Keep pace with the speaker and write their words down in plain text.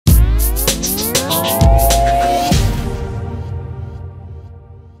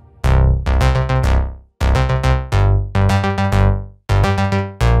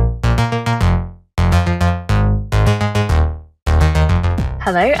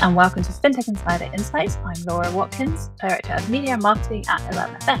and welcome to Fintech Insider Insights. I'm Laura Watkins, Director of Media and Marketing at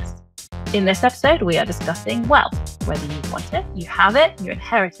 11FS. In this episode, we are discussing wealth. Whether you want it, you have it, you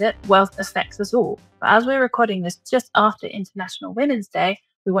inherit it, wealth affects us all. But as we're recording this just after International Women's Day,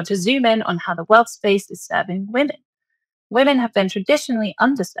 we want to zoom in on how the wealth space is serving women. Women have been traditionally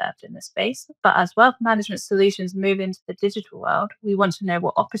underserved in this space, but as wealth management solutions move into the digital world, we want to know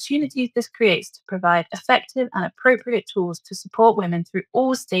what opportunities this creates to provide effective and appropriate tools to support women through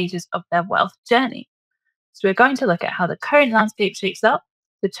all stages of their wealth journey. So we're going to look at how the current landscape shapes up,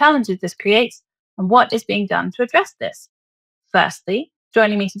 the challenges this creates, and what is being done to address this. Firstly,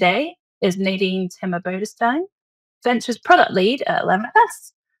 joining me today is Nadine Timmer-Bodenstein, Ventures Product Lead at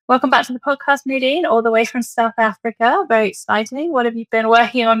 11FS. Welcome back to the podcast, Nadine, all the way from South Africa. Very exciting. What have you been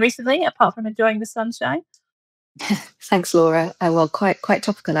working on recently, apart from enjoying the sunshine? Thanks, Laura. Well, quite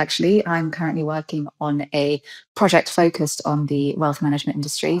topical, actually. I'm currently working on a project focused on the wealth management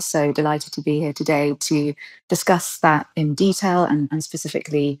industry. So delighted to be here today to discuss that in detail and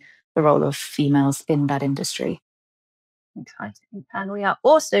specifically the role of females in that industry. Exciting. And we are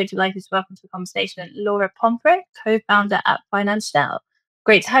also delighted to welcome to the conversation Laura Pomfret, co-founder at Financielle.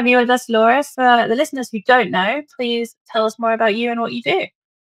 Great to have you with us, Laura. For the listeners who don't know, please tell us more about you and what you do.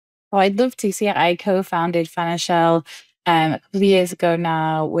 Oh, I'd love to. So I co-founded Financielle a couple of years ago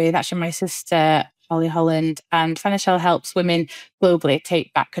now with actually my sister, Holly Holland. And Financielle helps women globally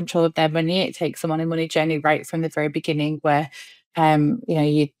take back control of their money. It takes them on a money journey right from the very beginning where,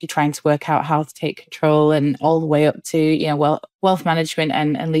 you're trying to work out how to take control and all the way up to, wealth management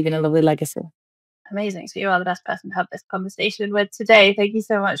and leaving a lovely legacy. Amazing. So you are the best person to have this conversation with today. Thank you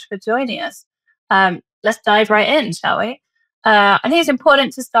so much for joining us. Let's dive right in, shall we? I think it's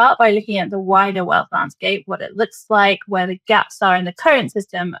important to start by looking at the wider wealth landscape, what it looks like, where the gaps are in the current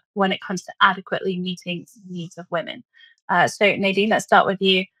system when it comes to adequately meeting the needs of women. So Nadine, let's start with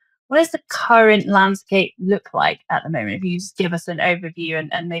you. What does the current landscape look like at the moment? If you just give us an overview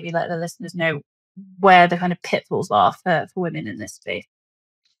and maybe let the listeners know where the kind of pitfalls are for women in this space.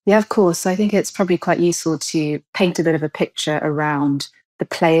 Yeah, of course. I think it's probably quite useful to paint a bit of a picture around the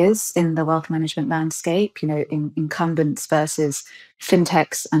players in the wealth management landscape, incumbents versus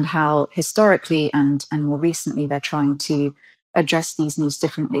fintechs, and how historically and more recently they're trying to address these needs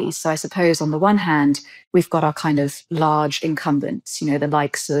differently. So I suppose on the one hand, we've got our kind of large incumbents, the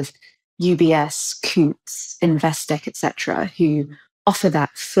likes of UBS, Coutts, Investec, etc., who offer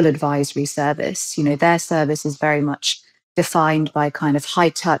that full advisory service. Their service is very much defined by kind of high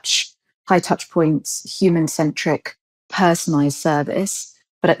touch points, human-centric, personalized service,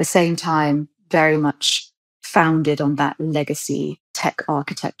 but at the same time, very much founded on that legacy tech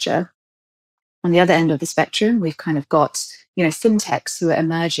architecture. On the other end of the spectrum, we've kind of got, fintechs who are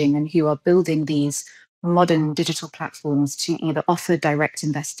emerging and who are building these modern digital platforms to either offer direct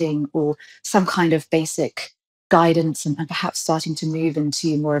investing or some kind of basic guidance and perhaps starting to move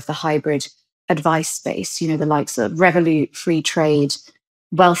into more of the hybrid advice space, the likes of Revolut, Free Trade,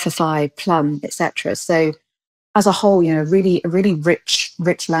 Wealthify, Plum, etc. So as a whole, a really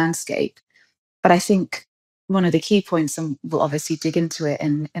rich landscape. But I think one of the key points, and we'll obviously dig into it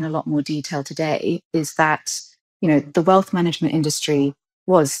in a lot more detail today, is that, the wealth management industry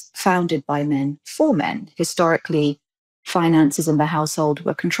was founded by men for men. Historically, finances in the household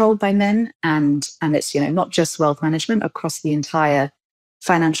were controlled by men, and it's, not just wealth management across the entire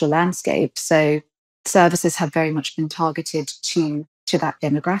financial landscape. So services have very much been targeted to that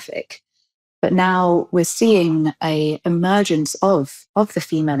demographic. But now we're seeing a emergence of the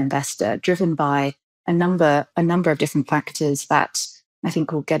female investor driven by a number of different factors that I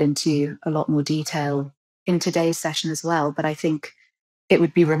think we'll get into a lot more detail in today's session as well. But I think it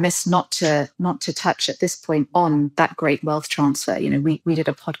would be remiss not to touch at this point on that great wealth transfer. We did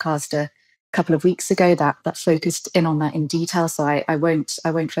a podcast a couple of weeks ago that focused in on that in detail. So I won't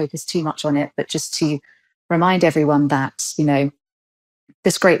focus too much on it, but just to remind everyone that,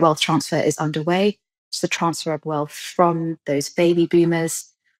 this great wealth transfer is underway. It's the transfer of wealth from those baby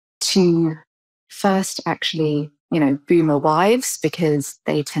boomers to first actually, boomer wives, because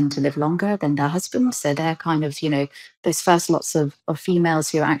they tend to live longer than their husbands. So they're kind of, those first lots of females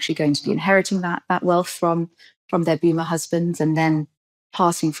who are actually going to be inheriting that wealth from their boomer husbands, and then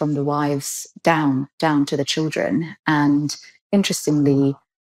passing from the wives down to the children. And interestingly,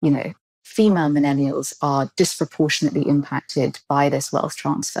 female millennials are disproportionately impacted by this wealth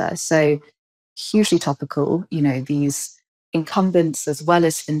transfer. So hugely topical, these incumbents as well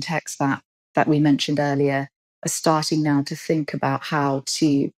as fintechs that we mentioned earlier are starting now to think about how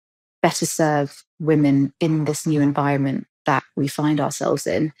to better serve women in this new environment that we find ourselves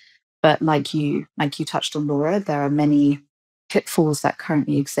in. But like you touched on, Laura, there are many pitfalls that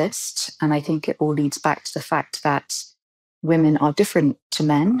currently exist. And I think it all leads back to the fact that women are different to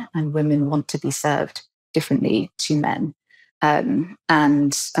men and women want to be served differently to men. And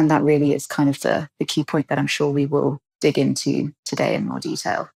that really is kind of the key point that I'm sure we will dig into today in more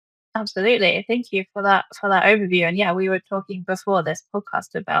detail. Absolutely. Thank you for that overview. And yeah, we were talking before this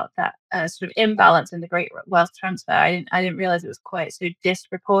podcast about that sort of imbalance in the great wealth transfer. I didn't realize it was quite so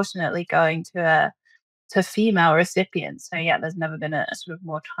disproportionately going to female recipients. So yeah, there's never been a sort of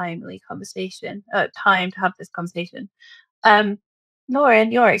more timely time to have this conversation. Laura,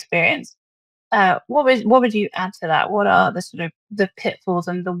 in your experience, what would you add to that? What are the sort of the pitfalls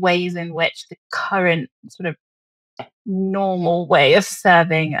and the ways in which the current sort of normal way of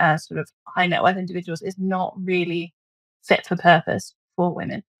serving sort of high net worth individuals is not really fit for purpose for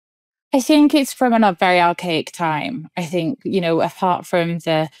women? I think it's from a very archaic time. I think, apart from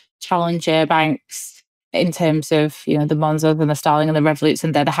the challenger banks in terms of, the Monzos and the Starling and the Revoluts,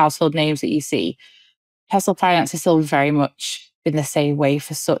 and they're the household names that you see, personal finance has still very much been the same way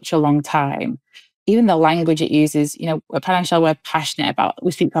for such a long time. Even the language it uses, at Financielle, we're passionate about,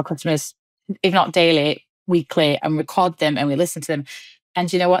 we speak to our customers, if not daily, weekly, and record them and we listen to them.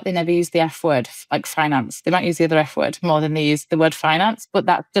 And you know what? They never use the F word, like finance. They might use the other F word more than they use the word finance, but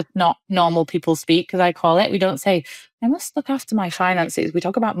that's just not normal people speak, as I call it. We don't say, I must look after my finances. We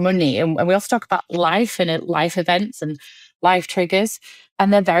talk about money, and we also talk about life and life events and life triggers.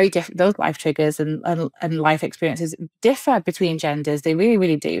 And they're very different. Those life triggers and life experiences differ between genders. They really,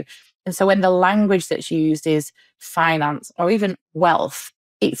 really do. And so when the language that's used is finance or even wealth,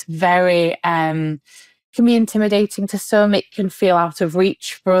 it's very... can be intimidating to some. It can feel out of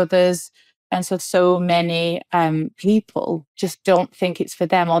reach for others. And so many people just don't think it's for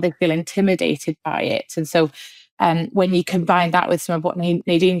them, or they feel intimidated by it. And so when you combine that with some of what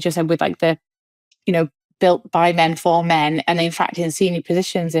Nadine just said, with like the, built by men for men, and in fact in senior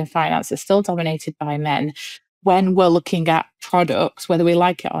positions in finance, it's still dominated by men. When we're looking at products, whether we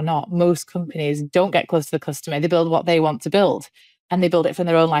like it or not, most companies don't get close to the customer. They build what they want to build. And they build it from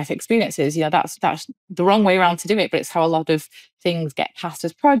their own life experiences. That's the wrong way around to do it, but it's how a lot of things get passed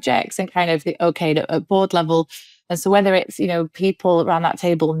as projects and kind of okayed at board level. And so whether it's, people around that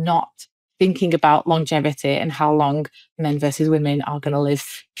table not thinking about longevity and how long men versus women are going to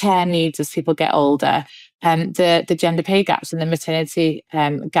live, care needs as people get older, and the gender pay gaps and the maternity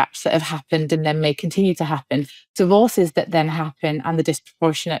gaps that have happened and then may continue to happen, divorces that then happen, and the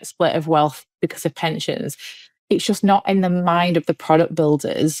disproportionate split of wealth because of pensions. It's just not in the mind of the product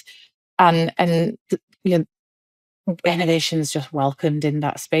builders, and innovation is just welcomed in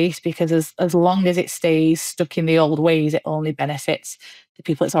that space, because as long as it stays stuck in the old ways, it only benefits the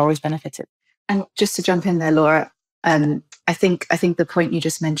people it's always benefited. And just to jump in there, Laura, I think the point you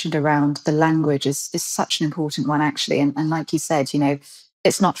just mentioned around the language is such an important one, actually. And like you said,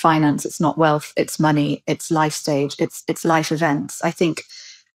 it's not finance, it's not wealth, it's money, it's life stage, it's life events. I think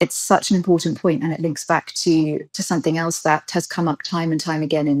it's such an important point, and it links back to something else that has come up time and time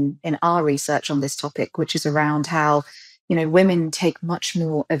again in our research on this topic, which is around how, women take much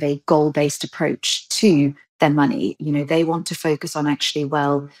more of a goal-based approach to their money. They want to focus on actually,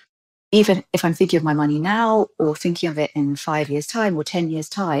 well, even if I'm thinking of my money now or thinking of it in 5 years' time or 10 years'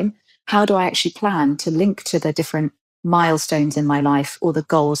 time, how do I actually plan to link to the different milestones in my life or the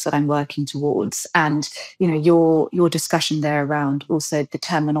goals that I'm working towards? And your discussion there around also the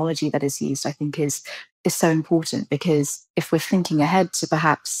terminology that is used, I think is so important, because if we're thinking ahead to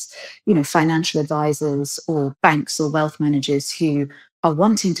perhaps financial advisors or banks or wealth managers who are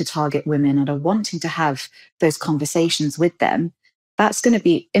wanting to target women and are wanting to have those conversations with them, that's going to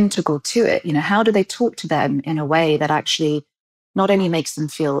be integral to it. How do they talk to them in a way that actually not only makes them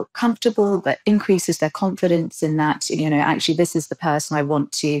feel comfortable, but increases their confidence in that, actually, this is the person I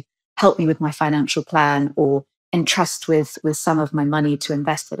want to help me with my financial plan or entrust with some of my money to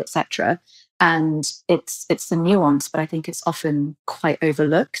invest it, etc. And it's the nuance, but I think it's often quite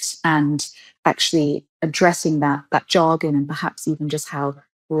overlooked. And actually addressing that jargon, and perhaps even just how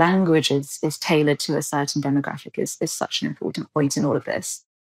language is tailored to a certain demographic is such an important point in all of this.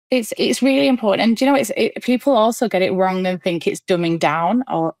 It's really important. And people also get it wrong and think it's dumbing down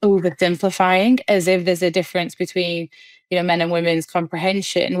or oversimplifying, as if there's a difference between men and women's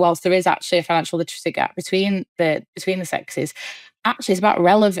comprehension, whilst there is actually a financial literacy gap between the sexes. Actually, it's about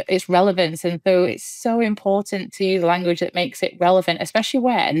relevance. And so it's so important to use language that makes it relevant, especially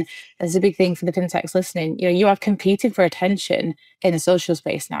when there's a big thing for the fintechs listening. You are competing for attention in the social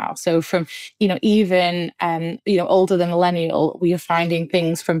space now. So from, even, older than millennial, we are finding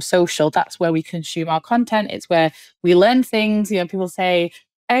things from social. That's where we consume our content. It's where we learn things. People say,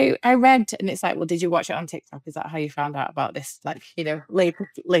 I read, and it's like, well, did you watch it on TikTok? Is that how you found out about this, like,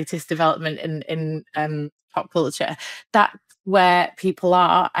 latest development in pop culture? That's where people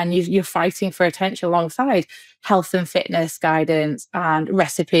are, and you're fighting for attention alongside health and fitness guidance and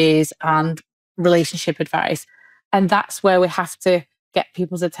recipes and relationship advice. And that's where we have to get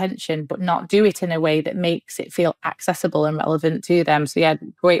people's attention, but not do it in a way that makes it feel accessible and relevant to them. So yeah,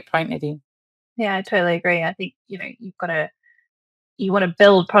 great point, Nadine. Yeah, I totally agree. I think, you want to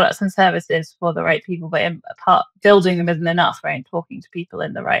build products and services for the right people, but in part building them isn't enough, right? And talking to people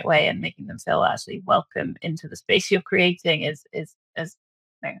in the right way and making them feel actually welcome into the space you're creating is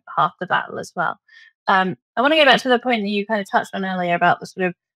half the battle as well. I want to go back to the point that you kind of touched on earlier about the sort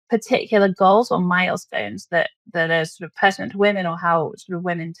of particular goals or milestones that are sort of pertinent to women, or how sort of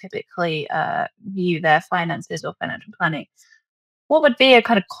women typically view their finances or financial planning. What would be a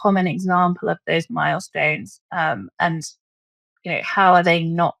kind of common example of those milestones, and how are they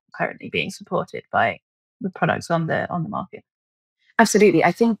not currently being supported by the products on the market? Absolutely.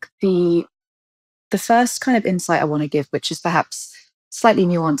 I think the first kind of insight I want to give, which is perhaps slightly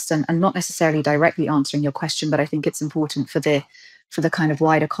nuanced and not necessarily directly answering your question, but I think it's important for the kind of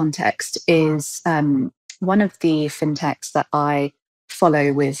wider context, is one of the fintechs that I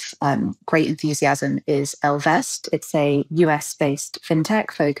follow with great enthusiasm is Ellevest. It's a US-based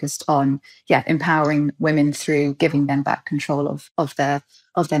fintech focused on empowering women through giving them back control of their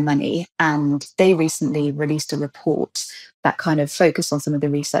money. And they recently released a report that kind of focused on some of the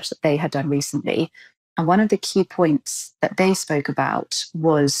research that they had done recently. And one of the key points that they spoke about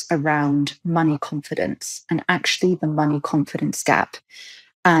was around money confidence, and actually the money confidence gap.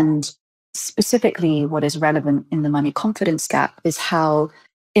 And specifically, what is relevant in the money confidence gap is how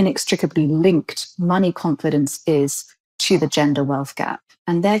inextricably linked money confidence is to the gender wealth gap.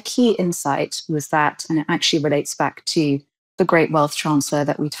 And their key insight was that, and it actually relates back to the great wealth transfer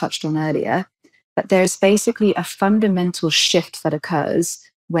that we touched on earlier, that there's basically a fundamental shift that occurs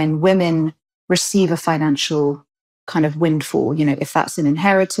when women receive a financial kind of windfall, if that's an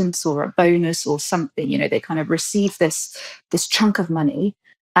inheritance or a bonus or something, they kind of receive this chunk of money.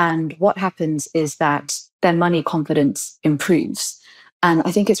 And what happens is that their money confidence improves. And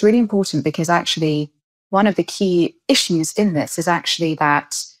I think it's really important, because actually one of the key issues in this is actually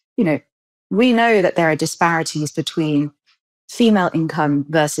that, we know that there are disparities between female income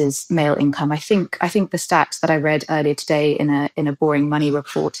versus male income. I think the stats that I read earlier today in a Boring Money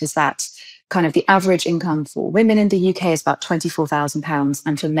report is that kind of the average income for women in the UK is about £24,000,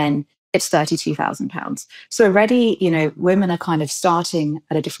 and for men it's £32,000. So already, women are kind of starting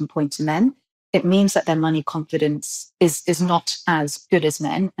at a different point to men. It means that their money confidence is not as good as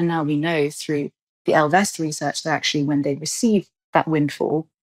men. And now we know through the Ellevest research that actually when they receive that windfall,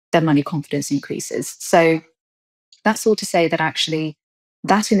 their money confidence increases. So that's all to say that actually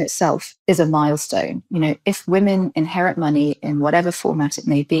that in itself is a milestone. If women inherit money in whatever format it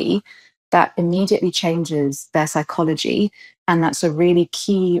may be, that immediately changes their psychology. And that's a really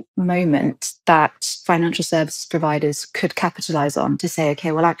key moment that financial services providers could capitalize on to say,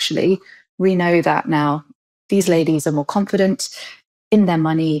 okay, well, actually, we know that now these ladies are more confident in their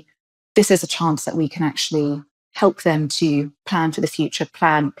money. This is a chance that we can actually help them to plan for the future,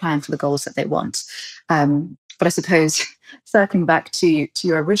 plan for the goals that they want. But I suppose circling back to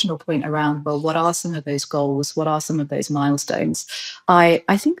your original point around, well, what are some of those goals? What are some of those milestones? I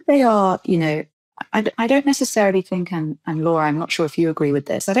think they are, I don't necessarily think, and Laura, I'm not sure if you agree with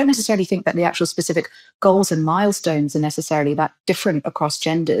this, I don't necessarily think that the actual specific goals and milestones are necessarily that different across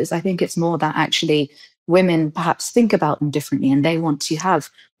genders. I think it's more that actually women perhaps think about them differently, and they want to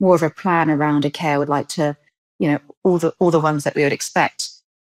have more of a plan around, okay, I would like to, all the ones that we would expect.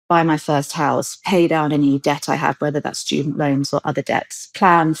 Buy my first house, pay down any debt I have, whether that's student loans or other debts,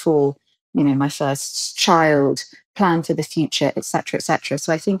 plan for, my first child, plan for the future, et cetera, et cetera.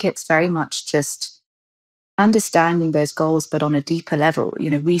 So I think it's very much just understanding those goals, but on a deeper level.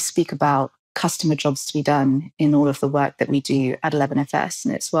 We speak about customer jobs to be done in all of the work that we do at 11FS.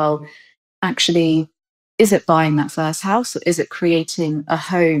 And it's, well, actually, is it buying that first house, or is it creating a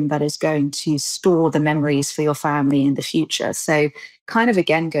home that is going to store the memories for your family in the future? So kind of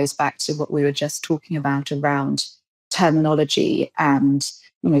again goes back to what we were just talking about around terminology and,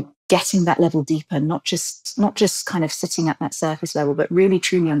 getting that level deeper, not just kind of sitting at that surface level, but really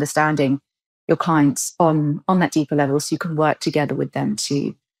truly understanding your clients on that deeper level, so you can work together with them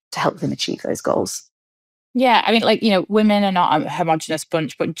to help them achieve those goals. Yeah, I mean, women are not a homogenous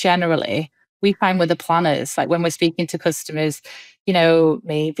bunch, but generally we find with the planners, like when we're speaking to customers,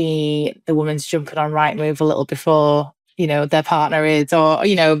 maybe the woman's jumping on Rightmove a little before, their partner is, or,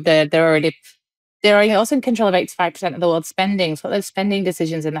 they're already they're also in control of 85% of the world's spending. So those spending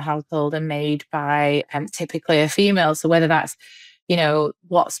decisions in the household are made by typically a female. So whether that's,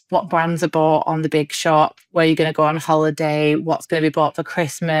 what brands are bought on the big shop, where you're going to go on holiday, what's going to be bought for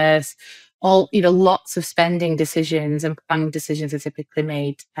Christmas, all, lots of spending decisions and planning decisions are typically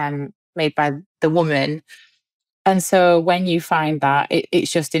made by the woman. And so when you find that,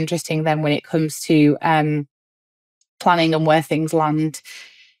 it's just interesting then when it comes to planning and where things land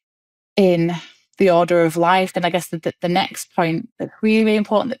in the order of life. Then I guess the next point that's really, really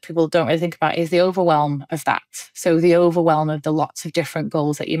important that people don't really think about is the overwhelm of that. So the overwhelm of the lots of different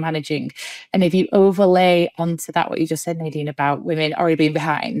goals that you're managing. And if you overlay onto that what you just said, Nadine, about women already being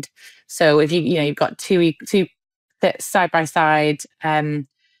behind. So if you've got two side by side, man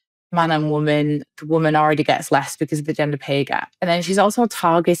and woman, the woman already gets less because of the gender pay gap. And then she's also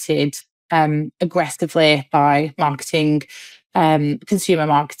targeted aggressively by marketing, consumer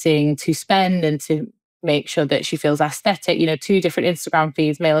marketing, to spend and to make sure that she feels aesthetic. Two different Instagram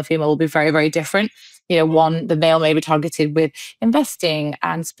feeds, male and female, will be very, very different. One, the male may be targeted with investing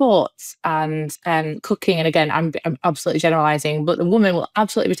and sports and cooking. And again, I'm absolutely generalizing, but the woman will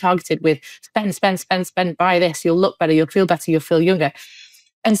absolutely be targeted with spend, buy this, you'll look better, you'll feel better, you'll feel younger.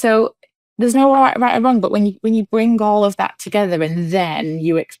 And so there's no right or wrong, but when you bring all of that together and then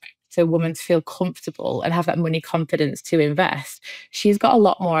you expect a woman to feel comfortable and have that money confidence to invest, she's got a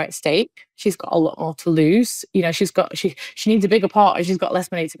lot more at stake. She's got a lot more to lose. She needs a bigger pot and she's got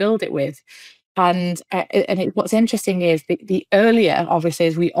less money to build it with. And what's interesting is the earlier, obviously,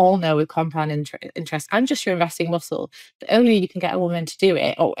 as we all know with compound interest and just your investing muscle, the earlier you can get a woman to do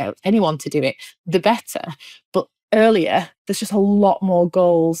it, or anyone to do it, the better. But earlier, there's just a lot more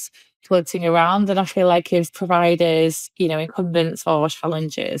goals floating around. And I feel like if providers, incumbents or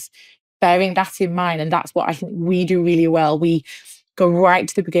challengers, bearing that in mind, and that's what I think we do really well, we go right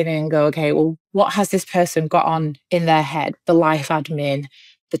to the beginning and go, okay, well, what has this person got on in their head? The life admin,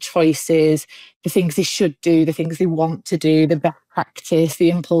 the choices, the things they should do, the things they want to do, the best practice,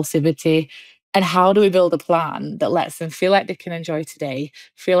 the impulsivity. And how do we build a plan that lets them feel like they can enjoy today,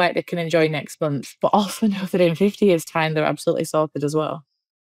 feel like they can enjoy next month, but also know that in 50 years' time, they're absolutely sorted as well?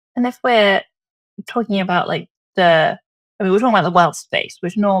 And if we're talking about we're talking about the wealth space,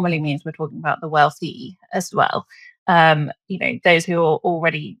 which normally means we're talking about the wealthy as well. Those who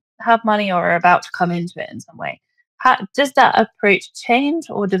already have money or are about to come into it in some way. Does that approach change,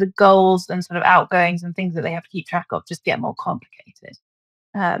 or do the goals and sort of outgoings and things that they have to keep track of just get more complicated?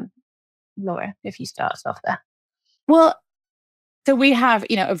 Laura, if you start us off there. Well, so we have,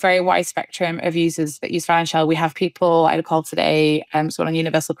 a very wide spectrum of users that use Financielle. We have people, I had a call today, someone on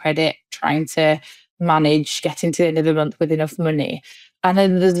universal credit trying to manage getting to the end of the month with enough money. And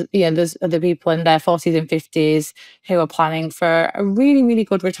then there's other people in their 40s and 50s who are planning for a really, really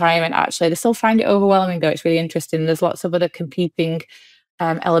good retirement, actually. They still find it overwhelming, though. It's really interesting. There's lots of other competing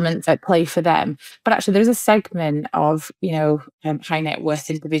elements at play for them. But actually, there's a segment of, high net worth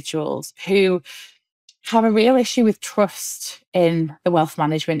individuals who have a real issue with trust in the wealth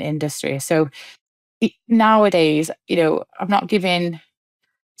management industry. So nowadays, I'm not giving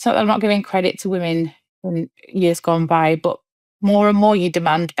credit to women in years gone by, but more and more you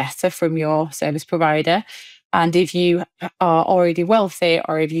demand better from your service provider. And if you are already wealthy,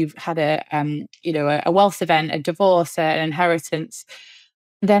 or if you've had a wealth event, a divorce, an inheritance,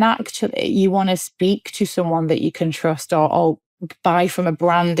 then actually you want to speak to someone that you can trust, or buy from a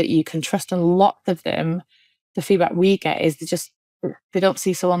brand that you can trust. And lots of them, the feedback we get is they don't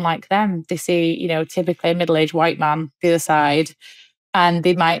see someone like them. They see, typically a middle-aged white man the other side, and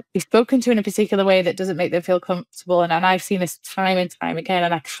they might be spoken to in a particular way that doesn't make them feel comfortable. And I've seen this time and time again,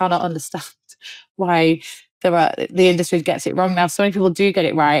 and I cannot understand why the industry gets it wrong now. So many people do get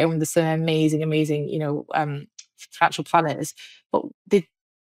it right, and there's some amazing, financial planners, but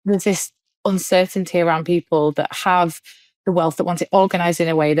there's this uncertainty around people that have the wealth, that want it organized in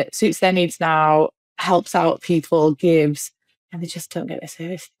a way that suits their needs now, helps out people, gives, and they just don't get the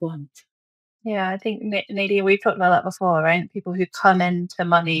service they want. Yeah, I think, Nadine, we've talked about that before, right? People who come into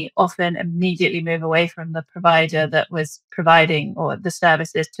money often immediately move away from the provider that was providing or the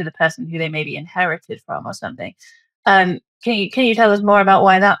services to the person who they maybe inherited from or something. Can you tell us more about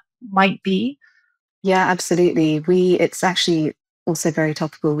why that might be? Yeah, absolutely. It's actually also very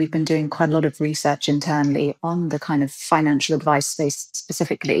topical. We've been doing quite a lot of research internally on the kind of financial advice space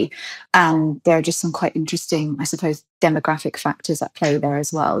specifically. And there are just some quite interesting, I suppose, demographic factors at play there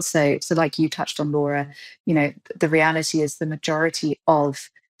as well. So like you touched on, Laura, the reality is the majority of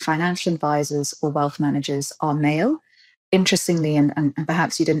financial advisors or wealth managers are male. Interestingly, and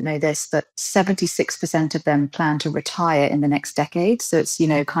perhaps you didn't know this, but 76% of them plan to retire in the next decade. So it's,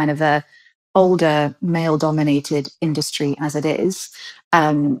 kind of a older male-dominated industry as it is,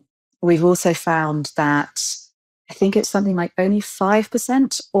 we've also found that I think it's something like only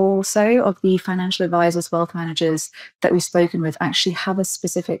 5% or so of the financial advisors, wealth managers that we've spoken with actually have a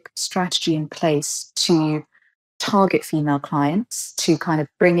specific strategy in place to target female clients, to kind of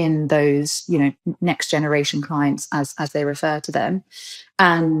bring in those, next generation clients as they refer to them.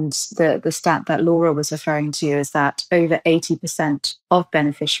 And the stat that Laura was referring to is that over 80% of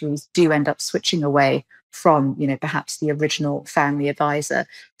beneficiaries do end up switching away from, perhaps the original family advisor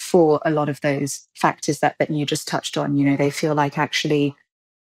for a lot of those factors that you just touched on. They feel like actually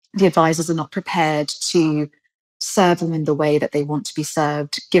the advisors are not prepared to serve them in the way that they want to be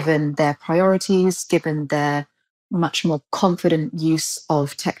served, given their priorities, given their much more confident use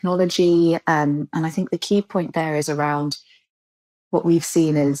of technology. And I think the key point there is around what we've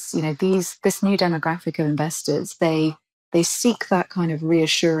seen is, this new demographic of investors, they seek that kind of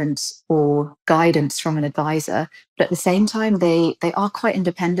reassurance or guidance from an advisor, but at the same time, they are quite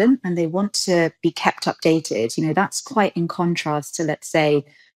independent and they want to be kept updated. That's quite in contrast to, let's say,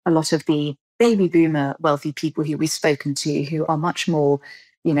 a lot of the baby boomer wealthy people who we've spoken to, who are much more,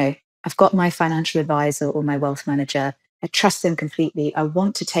 I've got my financial advisor or my wealth manager. I trust them completely. I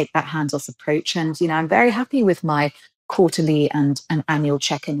want to take that hands-off approach. And, I'm very happy with my quarterly and an annual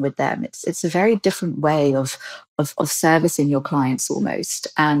check-in with them. It's a very different way of servicing your clients almost.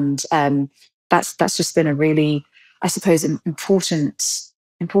 And that's just been a really, I suppose, an important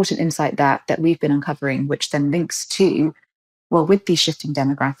insight that we've been uncovering, which then links to, well, with these shifting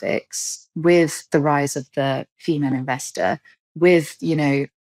demographics, with the rise of the female investor, with,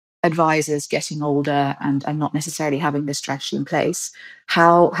 advisors getting older and not necessarily having this strategy in place,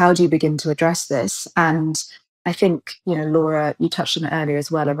 how do you begin to address this? And I think, Laura, you touched on it earlier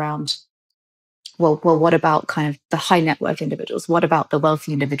as well around, well, what about kind of the high net worth individuals? What about the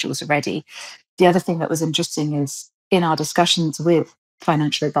wealthy individuals already? The other thing that was interesting is in our discussions with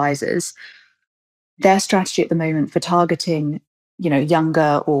financial advisors, their strategy at the moment for targeting,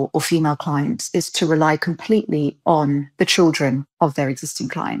 younger or female clients is to rely completely on the children of their existing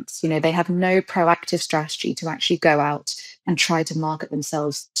clients. They have no proactive strategy to actually go out and try to market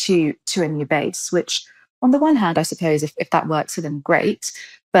themselves to a new base, which on the one hand, I suppose if that works for them, great.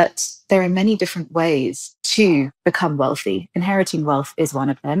 But there are many different ways to become wealthy. Inheriting wealth is one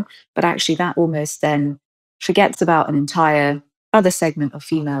of them, but actually that almost then forgets about an entire other segment of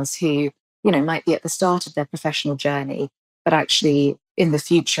females who, might be at the start of their professional journey, but actually in the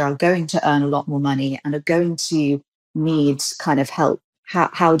future are going to earn a lot more money and are going to need kind of help.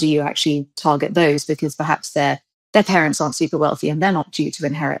 How do you actually target those? Because perhaps their parents aren't super wealthy and they're not due to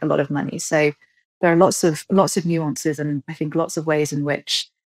inherit a lot of money. So there are lots of nuances, and I think lots of ways in which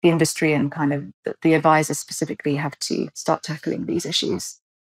the industry and kind of the advisors specifically have to start tackling these issues.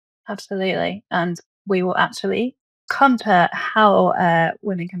 Absolutely. And we will actually come to how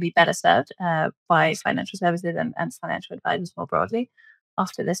women can be better served by financial services and financial advisors more broadly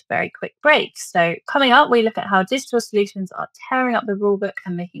after this very quick break. So coming up, we look at how digital solutions are tearing up the rulebook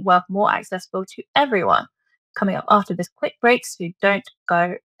and making wealth more accessible to everyone. Coming up after this quick break, so don't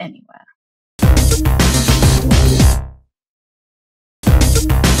go anywhere.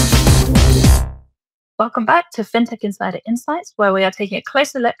 Welcome back to Fintech Insider Insights, where we are taking a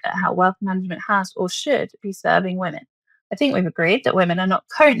closer look at how wealth management has or should be serving women. I think we've agreed that women are not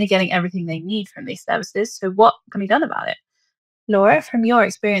currently getting everything they need from these services, so what can be done about it? Laura, from your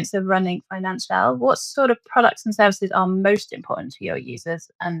experience of running Financielle, what sort of products and services are most important to your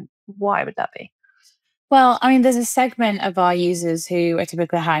users, and why would that be? Well, there's a segment of our users who are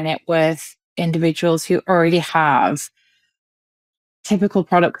typically high net worth individuals who already have typical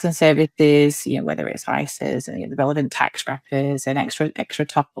products and services, whether it's ISAs and the relevant tax wrappers and extra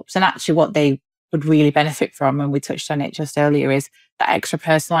top-ups. And actually what they would really benefit from, and we touched on it just earlier, is that extra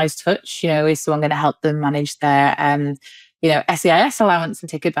personalized touch. Is someone going to help them manage their SEIS allowance and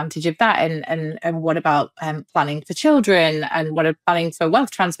take advantage of that? And what about planning for children, and what are planning for wealth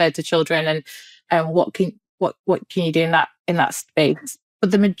transfer to children, and what can you do in that space?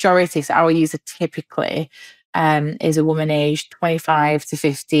 But the majority, so our user typically is a woman aged 25 to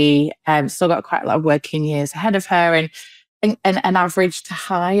 50, still got quite a lot of working years ahead of her, and an average to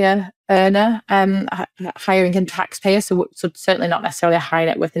higher earner, higher income taxpayer. So certainly not necessarily a high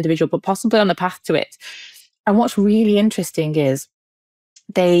net worth individual, but possibly on the path to it. And what's really interesting is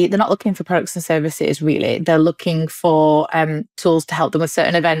they're not looking for products and services, really. They're looking for tools to help them with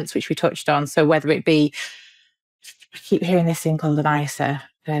certain events, which we touched on. So whether it be, I keep hearing this thing called an ISA,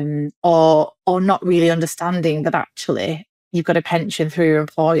 or not really understanding that actually you've got a pension through your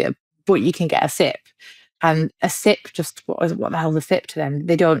employer, but you can get a SIP. And a SIP, just what the hell is a SIP to them?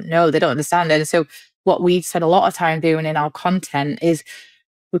 They don't know, they don't understand it. And so what we spend a lot of time doing in our content is,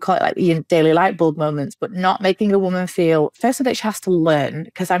 we call it like the daily light bulb moments, but not making a woman feel, firstly, that she has to learn.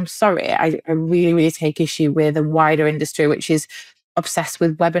 Because I'm sorry, I really, really take issue with a wider industry, which is obsessed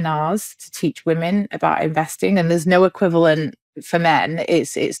with webinars to teach women about investing. And there's no equivalent for men.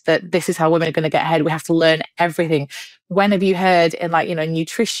 It's that this is how women are going to get ahead. We have to learn everything. When have you heard in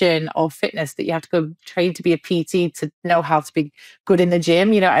nutrition or fitness that you have to go train to be a PT to know how to be good in the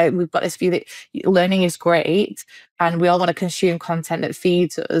gym? We've got this view that learning is great and we all want to consume content that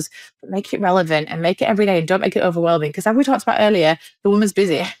feeds us, but make it relevant and make it every day and don't make it overwhelming. Because as we talked about earlier, the woman's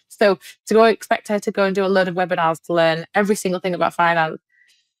busy. So to go expect her to go and do a load of webinars to learn every single thing about finance,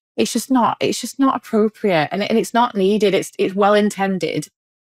 it's just not appropriate, and it's not needed. It's well intended,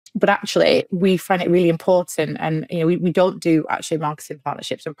 but actually we find it really important. And we don't do actually marketing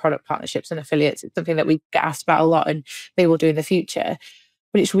partnerships and product partnerships and affiliates. It's something that we get asked about a lot and they will do in the future.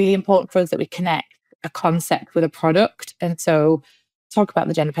 But it's really important for us that we connect a concept with a product. And so talk about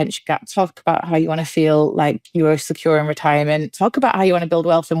the gender pension gap, talk about how you want to feel like you are secure in retirement, talk about how you want to build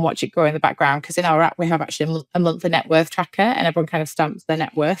wealth and watch it grow in the background. Because in our app, we have actually a monthly net worth tracker, and everyone kind of stamps their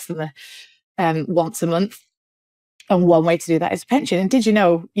net worth once a month. And one way to do that is a pension. And did you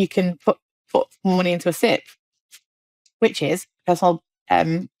know you can put money into a SIP, which is personal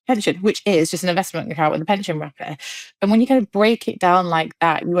pension, which is just an investment account with a pension wrapper. And when you kind of break it down like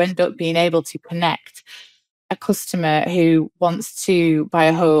that, you end up being able to connect a customer who wants to buy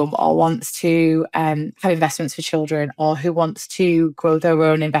a home or wants to have investments for children, or who wants to grow their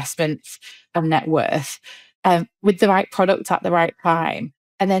own investments and net worth with the right product at the right time.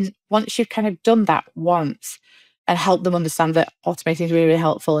 And then once you've kind of done that once and help them understand that automating is really, really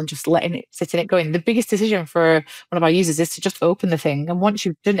helpful and just letting it sit in it going. The biggest decision for one of our users is to just open the thing. And once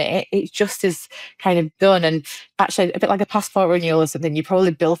you've done it, it just is kind of done. And actually, a bit like a passport renewal or something, you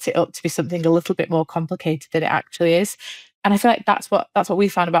probably built it up to be something a little bit more complicated than it actually is. And I feel like that's what we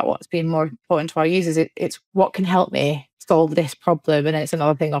found about what's been more important to our users. It's what can help me solve this problem, and it's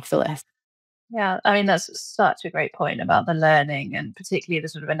another thing off the list. Yeah, I mean, that's such a great point about the learning, and particularly the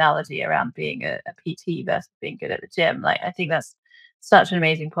sort of analogy around being a PT versus being good at the gym. Like, I think that's such an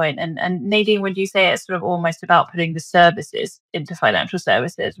amazing point. And Nadine, would you say it's sort of almost about putting the services into financial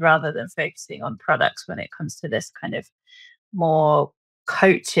services rather than focusing on products when it comes to this kind of more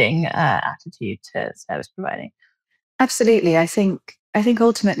coaching attitude to service providing? Absolutely. I think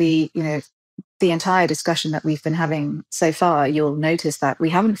ultimately, the entire discussion that we've been having so far, you'll notice that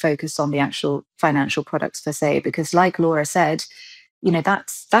we haven't focused on the actual financial products per se, because like Laura said,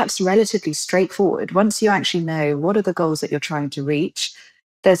 that's relatively straightforward. Once you actually know what are the goals that you're trying to reach,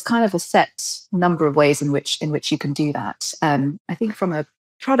 there's kind of a set number of ways in which you can do that. I think from a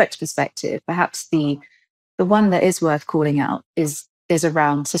product perspective, perhaps the one that is worth calling out is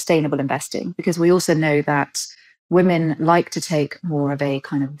around sustainable investing, because we also know that women like to take more of a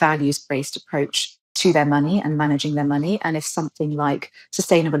kind of values-based approach to their money and managing their money. And if something like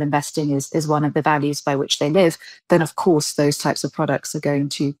sustainable investing is one of the values by which they live, then of course those types of products are going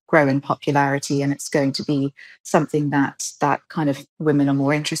to grow in popularity, and it's going to be something that kind of women are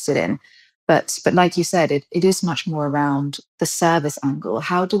more interested in. But like you said, it is much more around the service angle.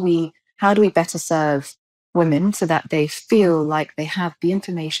 How do we better serve women so that they feel like they have the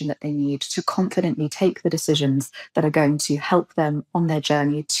information that they need to confidently take the decisions that are going to help them on their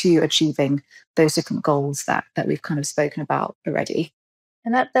journey to achieving those different goals that we've kind of spoken about already.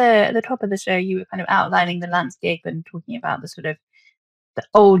 And at the top of the show, you were kind of outlining the landscape and talking about the sort of the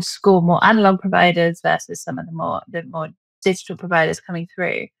old school, more analog providers versus some of the more digital providers coming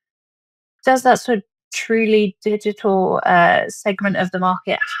through. Does that sort of truly digital segment of the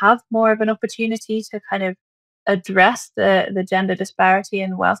market have more of an opportunity to kind of address the gender disparity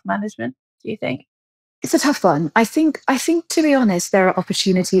in wealth management, do you think? It's a tough one. I think to be honest, there are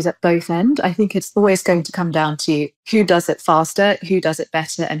opportunities at both ends. I think it's always going to come down to who does it faster, who does it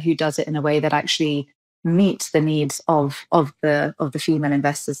better, and who does it in a way that actually meets the needs of the female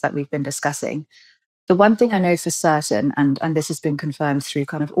investors that we've been discussing. The one thing I know for certain, and this has been confirmed through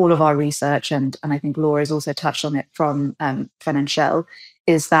kind of all of our research, and I think Laura has also touched on it from Financielle,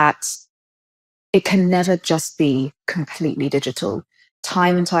 is that it can never just be completely digital.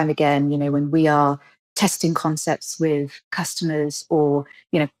 Time and time again, when we are testing concepts with customers or,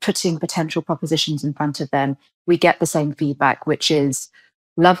 putting potential propositions in front of them, we get the same feedback, which is,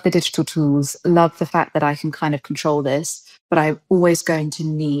 love the digital tools, love the fact that I can kind of control this, but I'm always going to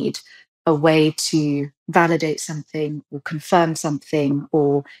need a way to validate something or confirm something,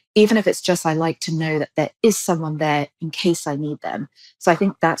 or even if it's just I like to know that there is someone there in case I need them. So I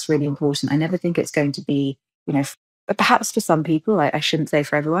think that's really important. I never think it's going to be, perhaps for some people, I shouldn't say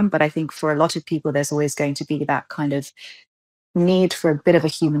for everyone, but I think for a lot of people, there's always going to be that kind of need for a bit of a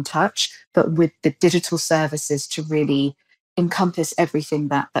human touch, but with the digital services to really encompass everything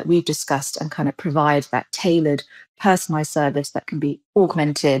that we've discussed and kind of provide that tailored, personalized service that can be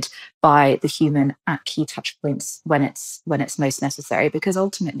augmented by the human at key touch points when it's most necessary. Because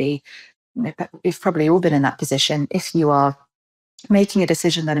ultimately, we've probably all been in that position. If you are making a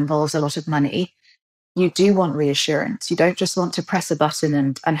decision that involves a lot of money, you do want reassurance. You don't just want to press a button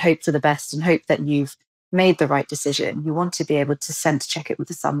and hope for the best and hope that you've made the right decision. You want to be able to sense check it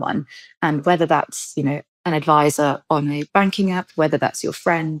with someone. And whether that's, an advisor on a banking app, whether that's your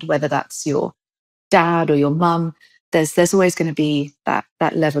friend, whether that's your dad or your mum, there's always going to be that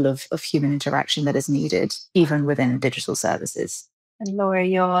level of human interaction that is needed, even within digital services. And Laura,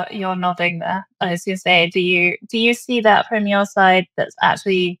 you're nodding there. I was going to say, do you see that from your side? That's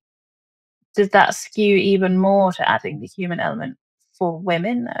actually, does that skew even more to adding the human element for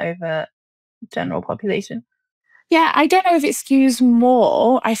women over general population? Yeah, I don't know if it skews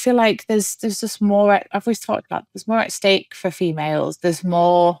more. I feel like there's just more. I've always talked about there's more at stake for females. There's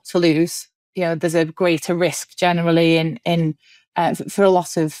more to lose. There's a greater risk generally in for a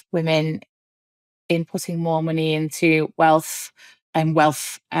lot of women in putting more money into wealth and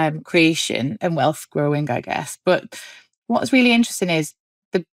wealth creation and wealth growing, I guess. But what's really interesting is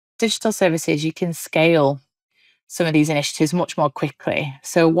the digital services, you can scale some of these initiatives much more quickly.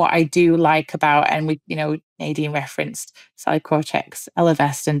 So what I do like about, and we, Nadine referenced Sally Cortex,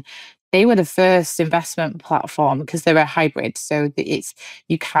 Ellevest, and they were the first investment platform because they're a hybrid. So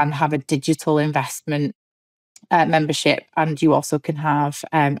you can have a digital investment membership, and you also can have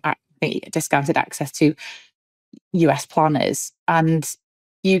discounted access to US planners, and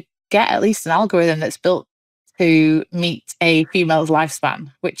you get at least an algorithm that's built to meet a female's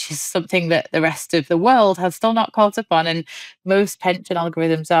lifespan, which is something that the rest of the world has still not caught up on. And most pension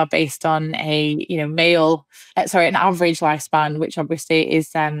algorithms are based on an average lifespan, which obviously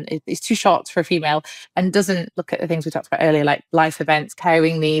is too short for a female and doesn't look at the things we talked about earlier, like life events,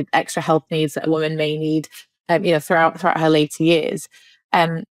 caring needs, extra help needs that a woman may need, throughout her later years.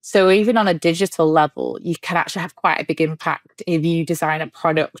 So even on a digital level, you can actually have quite a big impact if you design a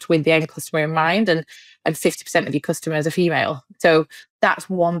product with the end customer in mind, and 50% of your customers are female. So that's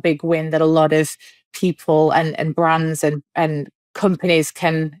one big win that a lot of people and brands and companies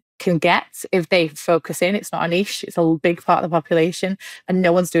can get if they focus in. It's not a niche, it's a big part of the population, and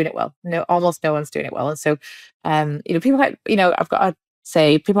no one's doing it well. Almost no one's doing it well. And so people like, I've got to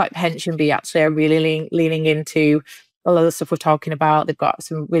say, people like PensionBee actually are really leaning into a lot of the stuff we're talking about. They've got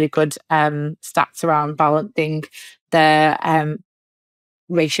some really good stats around balancing their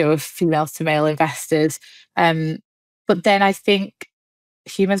ratio of females to male investors. But then I think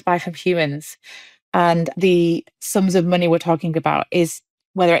humans buy from humans, and the sums of money we're talking about is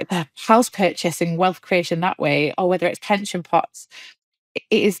whether it's a house purchase and wealth creation that way, or whether it's pension pots. It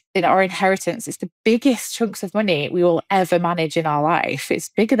is in our inheritance. It's the biggest chunks of money we will ever manage in our life. It's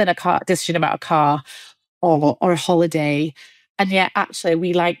bigger than a decision about a car or a holiday. And yet actually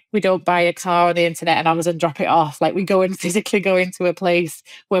we don't buy a car on the internet and Amazon drop it off. Like, we go and physically go into a place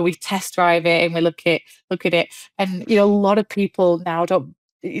where we test drive it and we look at it. And a lot of people now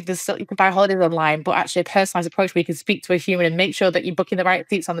you can buy holidays online, but actually a personalized approach where you can speak to a human and make sure that you're booking the right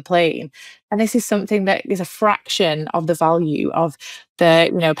seats on the plane. And this is something that is a fraction of the value of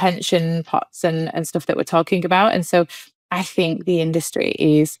the pension pots and stuff that we're talking about. And so I think the industry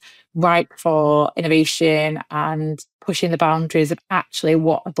is ripe for innovation and pushing the boundaries of actually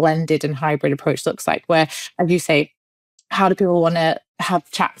what a blended and hybrid approach looks like, where, as you say, how do people want to have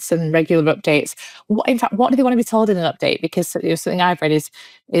chats and regular updates? What do they want to be told in an update? Because something I've read is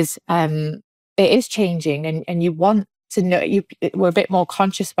it is changing, and you want to know. We're a bit more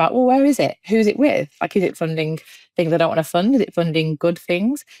conscious about, well, where is it? Who's it with? Like, is it funding things I don't want to fund? Is it funding good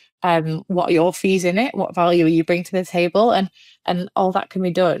things? What are your fees in it? What value are you bring to the table? And all that can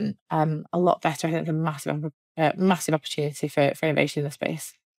be done a lot better. I think it's a massive opportunity for innovation in the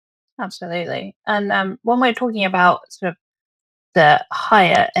space. Absolutely. And when we're talking about sort of the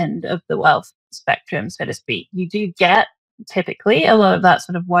higher end of the wealth spectrum, so to speak, you do get typically a lot of that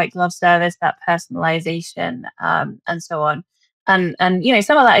sort of white glove service, that personalization, and so on. And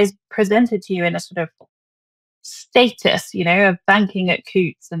some of that is presented to you in a sort of status, of banking at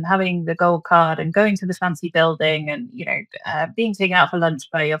Coots and having the gold card and going to the fancy building and, being taken out for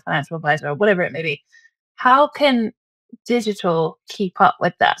lunch by your financial advisor or whatever it may be. How can digital keep up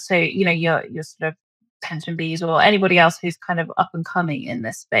with that? So, your sort of pension bees or anybody else who's kind of up and coming in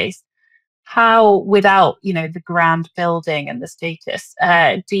this space, how, without, the grand building and the status,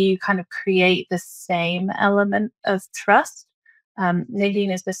 do you kind of create the same element of trust?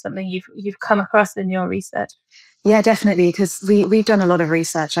 Nadine, is this something you've come across in your research? Yeah, definitely, because we've done a lot of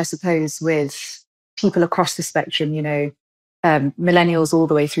research, I suppose, with people across the spectrum, millennials all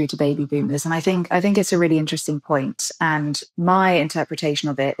the way through to baby boomers. And I think it's a really interesting point. And my interpretation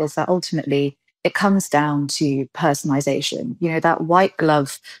of it is that ultimately it comes down to personalization, that white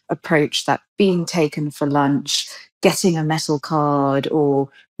glove approach, that being taken for lunch, getting a metal card or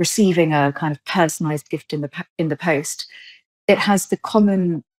receiving a kind of personalized gift in the post. It has the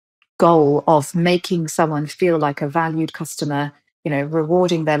common goal of making someone feel like a valued customer,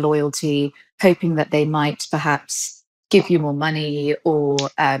 rewarding their loyalty, hoping that they might perhaps give you more money or,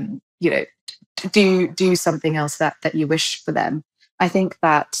 do something else that you wish for them. I think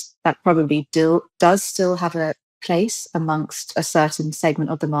that probably does still have a place amongst a certain segment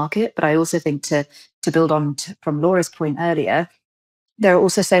of the market. But I also think to build on from Laura's point earlier, there are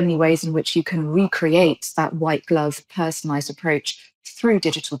also so many ways in which you can recreate that white glove personalized approach through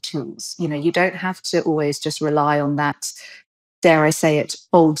digital tools. You don't have to always just rely on that, dare I say it,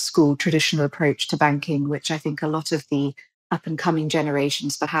 old school traditional approach to banking, which I think a lot of the up and coming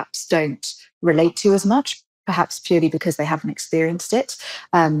generations perhaps don't relate to as much, perhaps purely because they haven't experienced it.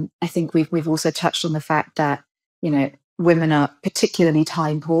 I think we've also touched on the fact that, women are particularly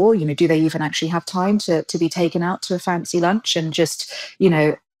time poor. Do they even actually have time to be taken out to a fancy lunch and just,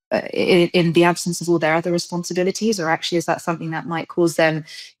 in the absence of all their other responsibilities? Or actually, is that something that might cause them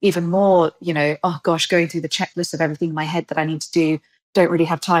even more, oh gosh, going through the checklist of everything in my head that I need to do, don't really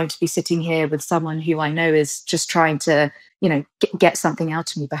have time to be sitting here with someone who I know is just trying to, get something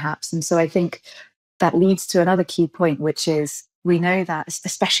out of me perhaps. And so I think that leads to another key point, which is we know that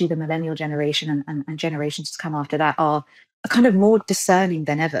especially the millennial generation and generations to come after that are kind of more discerning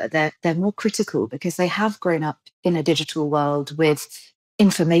than ever. They're more critical because they have grown up in a digital world with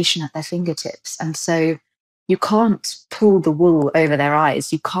information at their fingertips. And so you can't pull the wool over their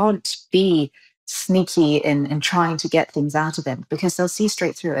eyes. You can't be sneaky in trying to get things out of them because they'll see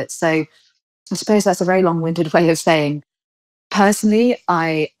straight through it. So I suppose that's a very long-winded way of saying, personally,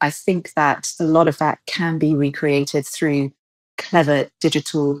 I think that a lot of that can be recreated through clever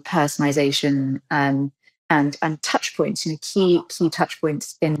digital personalization and touch points, key touch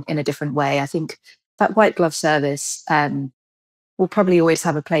points in a different way. I think that white glove service will probably always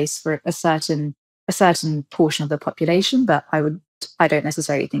have a place for a certain portion of the population, but I don't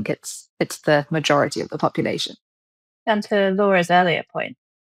necessarily think it's the majority of the population. And to Laura's earlier point,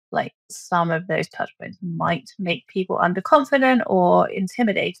 like some of those touch points might make people underconfident or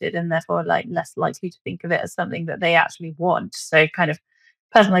intimidated and therefore like less likely to think of it as something that they actually want. So kind of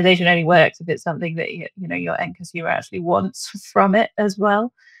personalization only works if it's something that your end consumer actually wants from it as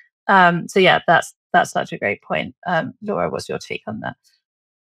well. So yeah, that's such a great point. Laura, what's your take on that?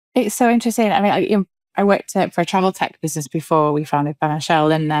 It's so interesting. I mean, I worked for a travel tech business before we founded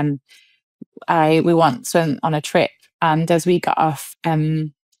Financielle, and we once went on a trip, and as we got off,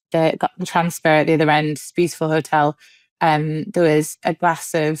 got the transfer at the other end, beautiful hotel. There was a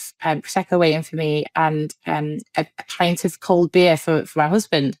glass of Prosecco waiting for me and a pint of cold beer for my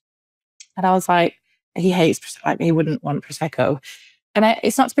husband. And I was like, he hates Prosecco, like, he wouldn't want Prosecco. And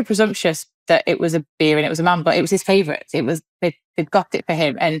it's not to be presumptuous that it was a beer and it was a man, but it was his favourite. They'd got it for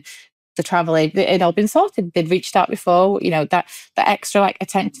him. And the travel aid, it had all been sorted. They'd reached out before, that extra like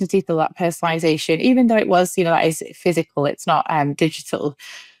attention to detail, that personalisation, even though it was, that is physical, it's not digital.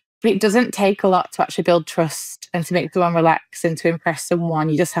 But it doesn't take a lot to actually build trust and to make someone relax and to impress someone.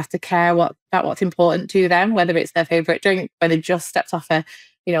 You just have to care about what's important to them, whether it's their favourite drink, when they just stepped off a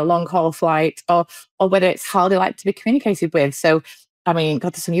long haul flight, or whether it's how they like to be communicated with. So, I mean,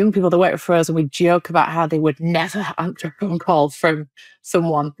 God, there's some young people that work for us and we joke about how they would never answer a phone call from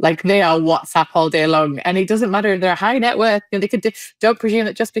someone. Like they are WhatsApp all day long. And it doesn't matter if they're high net worth. They could don't presume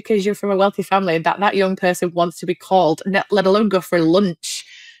that just because you're from a wealthy family that young person wants to be called, let alone go for lunch,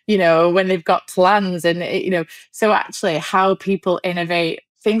 when they've got plans. And, so actually how people innovate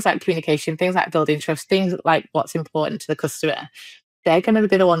things like communication, things like building trust, things like what's important to the customer, they're going to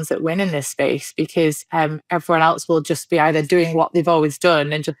be the ones that win in this space because everyone else will just be either doing what they've always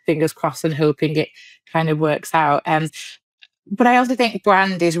done and just fingers crossed and hoping it kind of works out. But I also think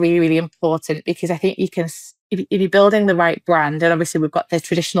brand is really, really important because I think you can, if you're building the right brand, and obviously we've got the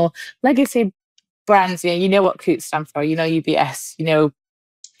traditional legacy brands, you know what Coutts stand for, UBS,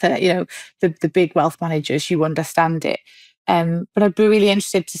 the big wealth managers, you understand it. But I'd be really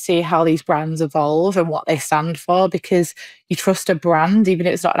interested to see how these brands evolve and what they stand for, because you trust a brand, even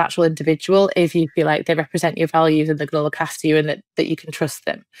if it's not an actual individual, if you feel like they represent your values and they're going to look after you and that you can trust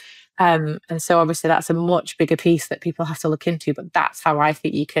them. And so obviously that's a much bigger piece that people have to look into, but that's how I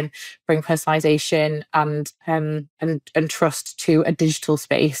think you can bring personalization and trust to a digital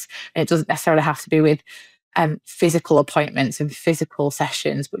space. And it doesn't necessarily have to be with physical appointments and physical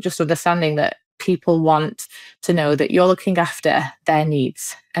sessions, but just understanding that people want to know that you're looking after their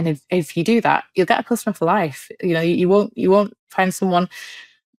needs. And if you do that, you'll get a customer for life. You won't find someone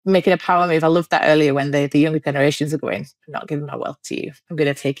making a power move. I loved that earlier when the younger generations are going, I'm not giving my wealth to you, I'm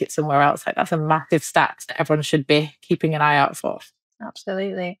going to take it somewhere else. Like, that's a massive stat that everyone should be keeping an eye out for.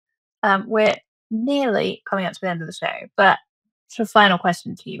 Absolutely. We're nearly coming up to the end of the show, but so final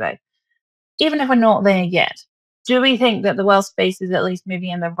question to you both. Even if we're not there yet, do we think that the wealth space is at least moving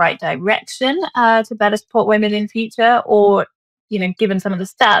in the right direction to better support women in future? Or, given some of the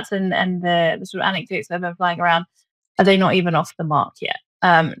stats and the sort of anecdotes that have been flying around, are they not even off the mark yet?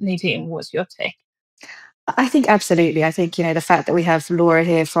 Nadine, what's your take? I think absolutely. I think, the fact that we have Laura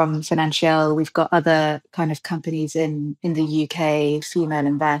here from Financielle, we've got other kind of companies in the UK, Female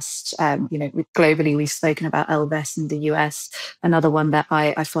Invest, globally we've spoken about Elvest in the US. Another one that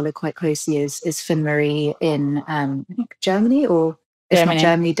I follow quite closely is Finmarie in, I think Germany, or if not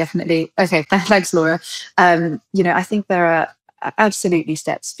Germany, definitely. Okay, thanks, Laura. I think there are absolutely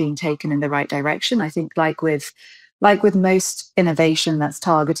steps being taken in the right direction. I think like with most innovation that's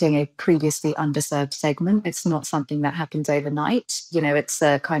targeting a previously underserved segment, it's not something that happens overnight. It's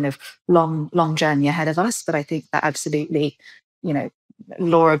a kind of long journey ahead of us. But I think that absolutely,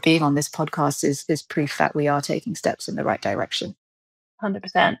 Laura being on this podcast is proof that we are taking steps in the right direction.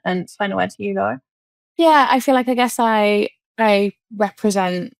 100%. And final word to you, Laura. Yeah, I feel like I guess I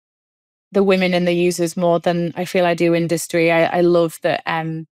represent the women and the users more than I feel I do industry. I love that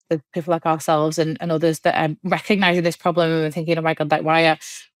the people like ourselves and others that are recognizing this problem and thinking, oh my God, like why is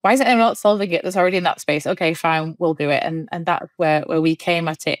it anyone not solving it that's already in that space? Okay, fine, we'll do it. And that's where we came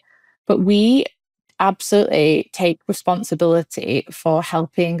at it. But we absolutely take responsibility for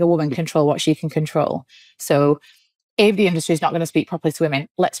helping a woman control what she can control. So if the industry is not going to speak properly to women,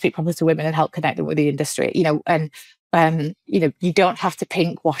 let's speak properly to women and help connect them with the industry. You don't have to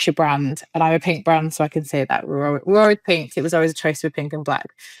pink wash a brand, and I'm a pink brand, so I can say that we're always pink. It was always a choice of pink and black.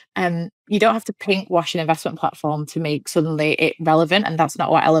 You don't have to pink wash an investment platform to make suddenly it relevant, and that's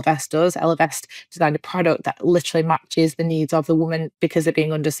not what Elevest does. Elevest designed a product that literally matches the needs of the woman because they're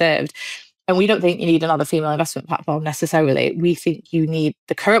being underserved. And we don't think you need another female investment platform necessarily. We think you need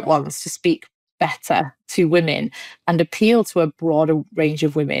the current ones to speak better to women and appeal to a broader range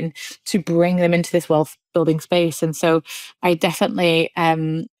of women to bring them into this wealth building space. And so I definitely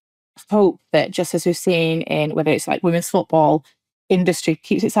hope that, just as we've seen in whether it's like women's football, industry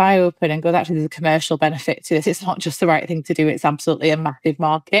keeps its eye open and goes, actually there's a commercial benefit to this. It's not just the right thing to do, it's absolutely a massive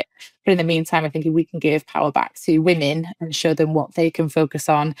market. But in the meantime, I think if we can give power back to women and show them what they can focus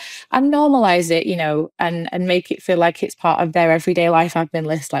on and normalize it, and make it feel like it's part of their everyday life admin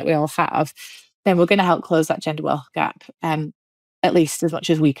list like we all have, then we're going to help close that gender wealth gap, at least as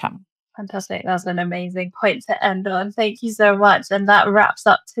much as we can. Fantastic. That's an amazing point to end on. Thank you so much. And that wraps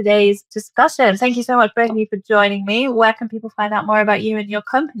up today's discussion. Thank you so much, both of you, for joining me. Where can people find out more about you and your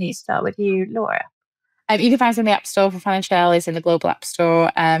company? Start with you, Laura. You can find us in the App Store for Financielle, is in the global App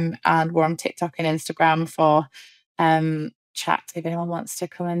Store, and we're on TikTok and Instagram for chat if anyone wants to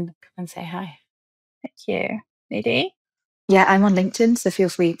come and say hi. Thank you. Nadine? Yeah, I'm on LinkedIn, so feel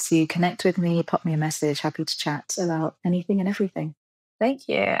free to connect with me, pop me a message. Happy to chat about anything and everything. Thank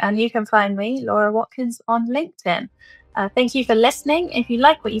you. And you can find me, Laura Watkins, on LinkedIn. Thank you for listening. If you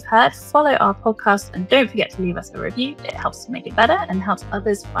like what you've heard, follow our podcast and don't forget to leave us a review. It helps to make it better and helps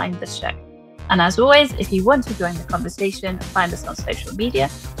others find the show. And as always, if you want to join the conversation, find us on social media.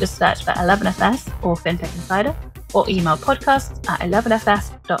 Just search for 11FS or Fintech Insider, or email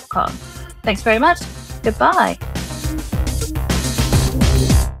podcasts@11fs.com. Thanks very much. Goodbye.